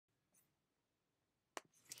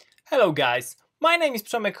Hello guys, my name is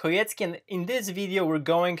Przemek Chojecki and in this video we're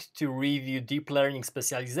going to review Deep Learning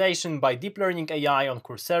Specialization by Deep Learning AI on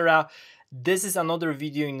Coursera. This is another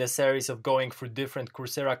video in the series of going through different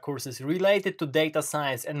Coursera courses related to data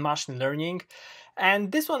science and machine learning. And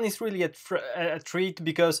this one is really a treat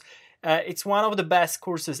because it's one of the best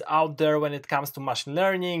courses out there when it comes to machine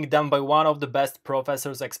learning, done by one of the best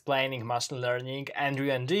professors explaining machine learning, Andrew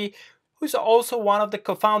Ng, who's also one of the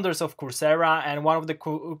co-founders of Coursera and one of the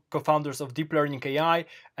co-founders of Deep Learning AI,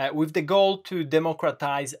 with the goal to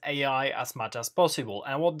democratize AI as much as possible.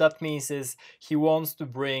 And what that means is he wants to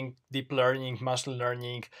bring deep learning, machine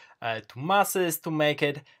learning to masses to make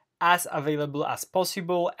it as available as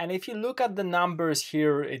possible. And if you look at the numbers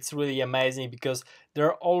here, it's really amazing because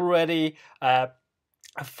there are already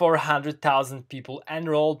 400,000 people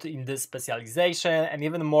enrolled in this specialization and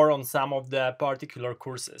even more on some of the particular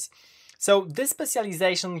courses. So this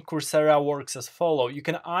specialization Coursera works as follows. You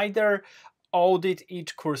can either audit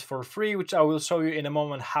each course for free, which I will show you in a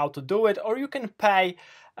moment how to do it, or you can pay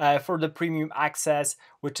for the premium access,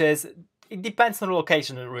 which is, it depends on the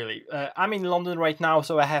location really. I'm in London right now,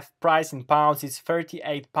 so I have price in pounds. It's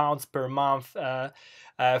 £38 per month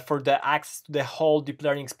for the access to the whole deep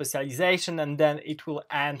learning specialization, and then it will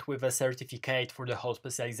end with a certificate for the whole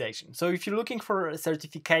specialization. So if you're looking for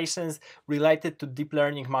certifications related to deep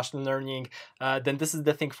learning, machine learning, then this is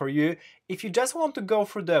the thing for you. If you just want to go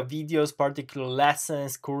through the videos, particular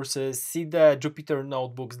lessons, courses, see the Jupyter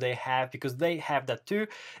notebooks they have, because they have that too,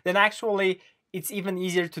 then actually it's even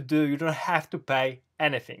easier to do. You don't have to pay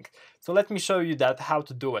anything. So let me show you that, how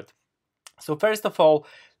to do it. So first of all,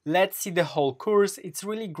 let's see the whole course. It's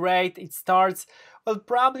really great. It starts, well,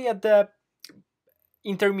 probably at the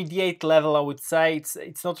intermediate level, I would say.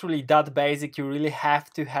 It's not really that basic. You really have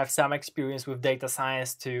to have some experience with data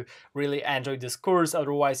science to really enjoy this course.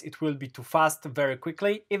 Otherwise, it will be too fast very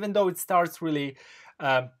quickly, even though it starts really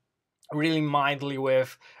mildly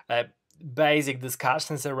with basic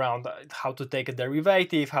discussions around how to take a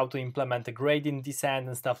derivative, how to implement a gradient descent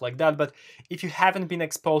and stuff like that. But if you haven't been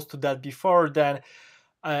exposed to that before, then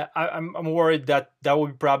I'm worried that will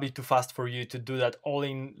be probably too fast for you to do that all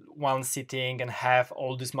in one sitting and have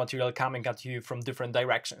all this material coming at you from different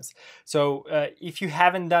directions. So if you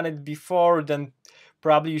haven't done it before, then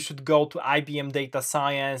probably you should go to IBM Data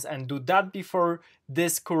Science and do that before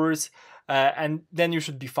this course, and then you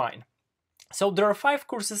should be fine. So there are 5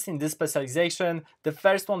 courses in this specialization. The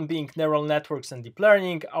first one being neural networks and deep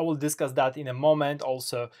learning. I will discuss that in a moment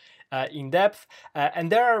also in depth.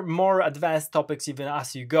 And there are more advanced topics even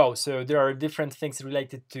as you go. So there are different things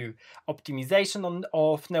related to optimization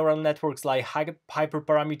of neural networks, like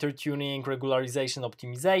hyperparameter tuning, regularization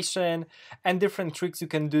optimization, and different tricks you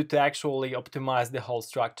can do to actually optimize the whole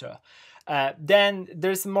structure. Then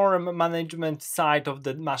there's more management side of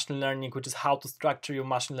the machine learning, which is how to structure your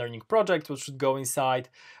machine learning project, which should go inside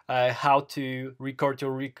how to record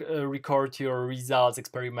your results,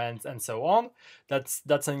 experiments, and so on.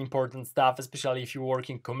 That's an important stuff, especially if you're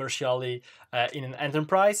working commercially in an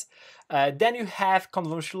enterprise. Then you have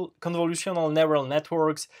convolutional neural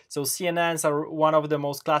networks. So CNNs are one of the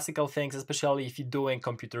most classical things, especially if you're doing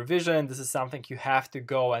computer vision. This is something you have to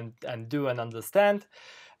go and do and understand.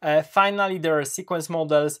 Finally, there are sequence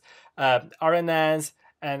models, RNNs,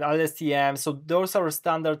 and LSTM. So those are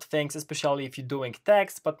standard things, especially if you're doing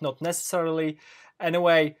text, but not necessarily.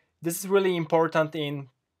 Anyway, this is really important in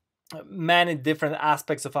many different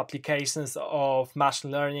aspects of applications of machine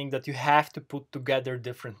learning, that you have to put together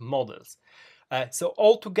different models. So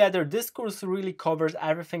altogether, this course really covers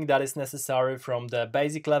everything that is necessary, from the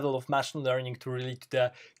basic level of machine learning to really to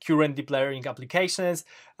the current deep learning applications.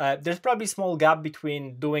 There's probably a small gap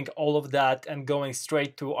between doing all of that and going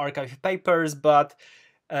straight to archive papers, but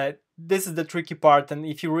this is the tricky part. And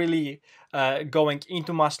if you're really going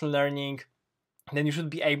into machine learning, then you should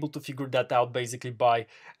be able to figure that out basically by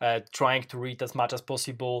trying to read as much as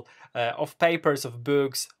possible of papers, of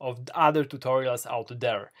books, of other tutorials out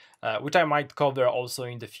there, which I might cover also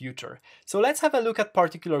in the future. So let's have a look at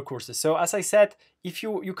particular courses. So as I said, if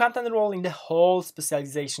you can't enroll in the whole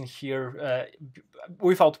specialization here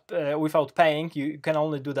without paying. You can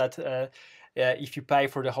only do that if you pay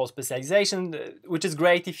for the whole specialization, which is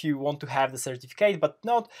great if you want to have the certificate, but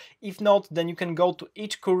if not, then you can go to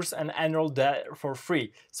each course and enroll there for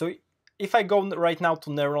free. So if I go right now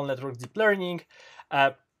to neural network deep learning,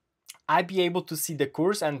 I'd be able to see the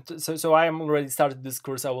course, and so I am already started this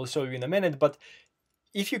course. I will show you in a minute, but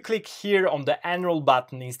if you click here on the enroll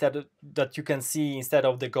button instead of that you can see instead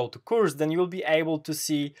of the go to course, then you'll be able to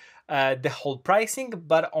see the whole pricing,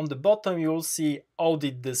 but on the bottom you will see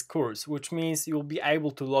audit this course, which means you'll be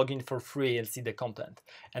able to log in for free and see the content.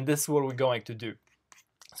 And this is what we're going to do.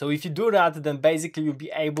 So if you do that, then basically you'll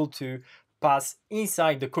be able to pass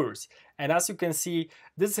inside the course. And as you can see,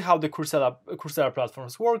 this is how the Coursera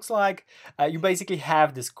platforms works like. You basically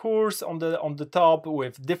have this course on the top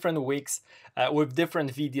with different weeks, with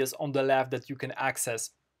different videos on the left that you can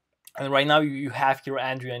access. And right now you have here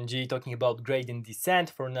Andrew and G talking about gradient descent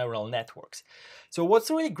for neural networks. So what's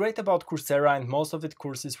really great about Coursera and most of its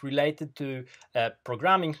courses related to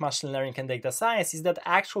programming, machine learning, and data science is that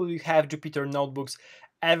actually you have Jupyter notebooks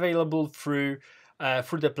available through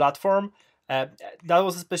the platform. That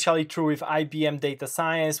was especially true with IBM Data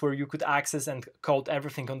Science, where you could access and code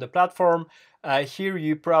everything on the platform. Here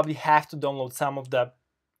you probably have to download some of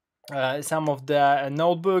the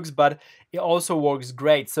notebooks, but it also works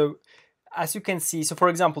great. So as you can see, so for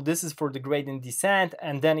example, this is for the gradient descent,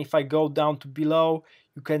 and then if I go down to below,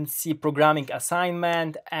 you can see programming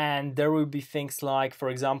assignment, and there will be things like, for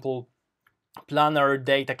example, planner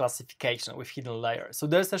data classification with hidden layers. So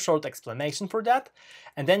there's a short explanation for that,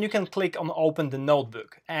 and then you can click on open the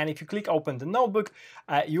notebook, and if you click open the notebook,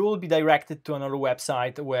 you will be directed to another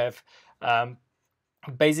website with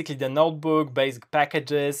basically the notebook, basic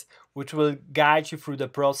packages, which will guide you through the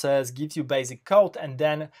process, gives you basic code, and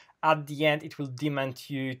then at the end it will demand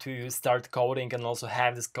you to start coding and also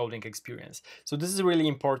have this coding experience. So this is really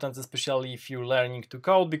important, especially if you're learning to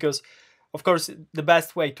code, because of course the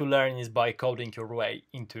best way to learn is by coding your way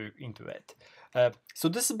into it. So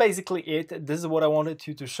this is basically it. This is what I wanted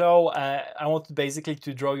you to show. I wanted basically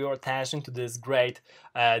to draw your attention to this great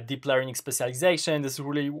deep learning specialization. This is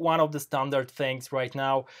really one of the standard things right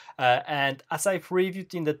now. And as I've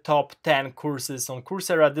reviewed in the top 10 courses on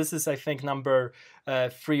Coursera, this is I think number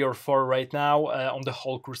 3 or 4 right now on the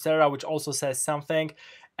whole Coursera, which also says something.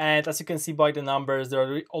 And as you can see by the numbers, there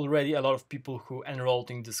are already a lot of people who enrolled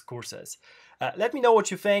in these courses. Let me know what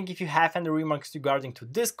you think. If you have any remarks regarding to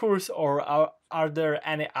this course, or are there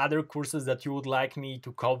any other courses that you would like me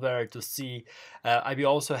to cover, to see, I'd be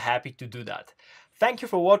also happy to do that. Thank you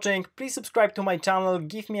for watching. Please subscribe to my channel,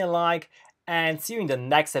 give me a like, and see you in the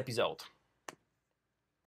next episode.